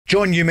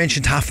John, you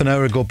mentioned half an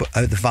hour ago about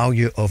the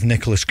value of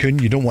Nicolas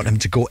Kühn. You don't want him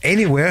to go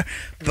anywhere,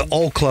 but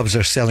all clubs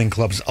are selling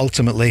clubs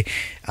ultimately.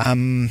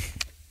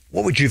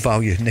 What would you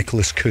value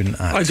Nicolas Kühn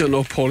at? I don't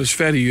know, Paul. It's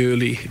very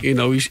early. You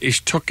know, he's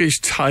took his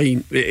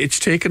time. It's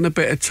taken a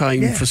bit of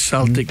time for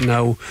Celtic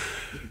now.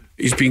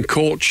 He's been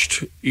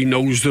coached. He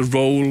knows the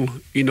role.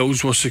 He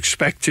knows what's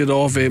expected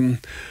of him.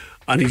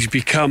 And he's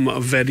become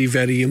a very,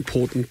 very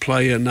important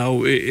player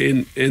now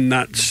in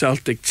that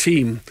Celtic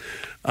team.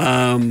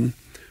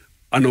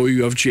 I know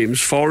you have James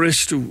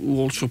Forrest, who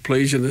also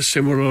plays in a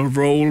similar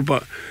role,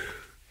 but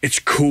it's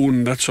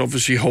Kühn that's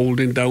obviously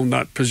holding down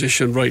that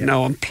position right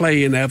now and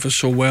playing ever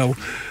so well.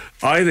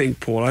 I think,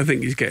 Paul,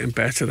 he's getting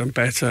better and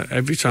better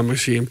every time I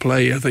see him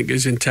play. I think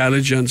his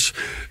intelligence,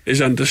 his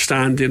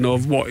understanding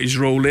of what his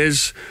role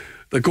is.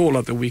 The goal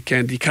at the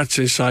weekend, he cuts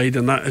inside,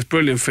 and that is a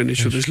brilliant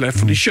finish with his left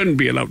foot. He shouldn't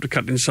be allowed to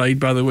cut inside,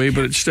 by the way,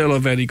 but it's still a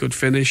very good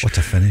finish. What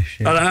a finish.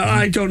 Yeah. And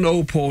I don't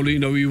know, Paul, you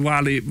know, you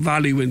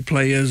valuing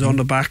players on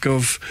the back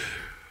of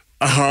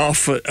a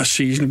half a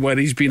season where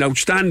he's been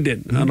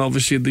outstanding. And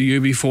obviously the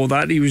year before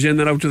that, he was in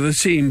and out of the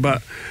team,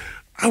 but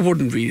I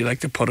wouldn't really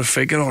like to put a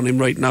figure on him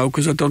right now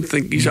because I don't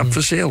think he's up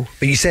for sale.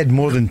 But you said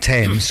more than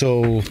 10,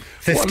 so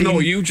 15? Well, no,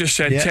 you just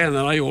said 10 and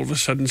I all of a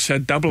sudden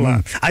said double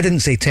that. I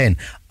didn't say 10.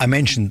 I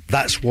mentioned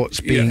that's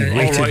what's being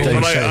rated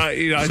down south.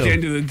 At the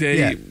end of the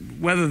day,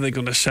 whether they're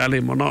going to sell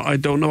him or not, I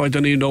don't know. I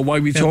don't even know why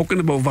we're talking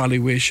about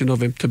valuation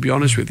of him, to be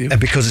honest with you.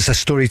 Because it's a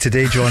story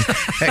today, John.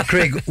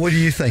 Craig, what do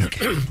you think?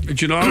 Do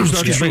you know how's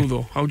that true,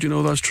 though? How do you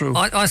know that's true?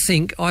 I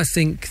think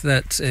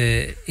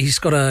that he's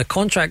got a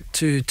contract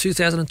to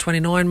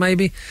 2029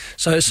 maybe.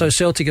 So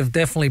Celtic have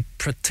definitely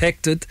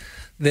protected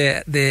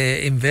their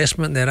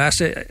investment, their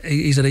asset.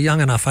 He's at a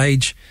young enough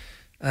age.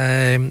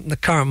 The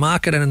current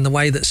market and in the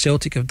way that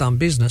Celtic have done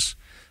business,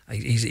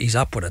 he's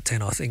upward at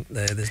 10. I think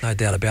there's no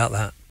doubt about that.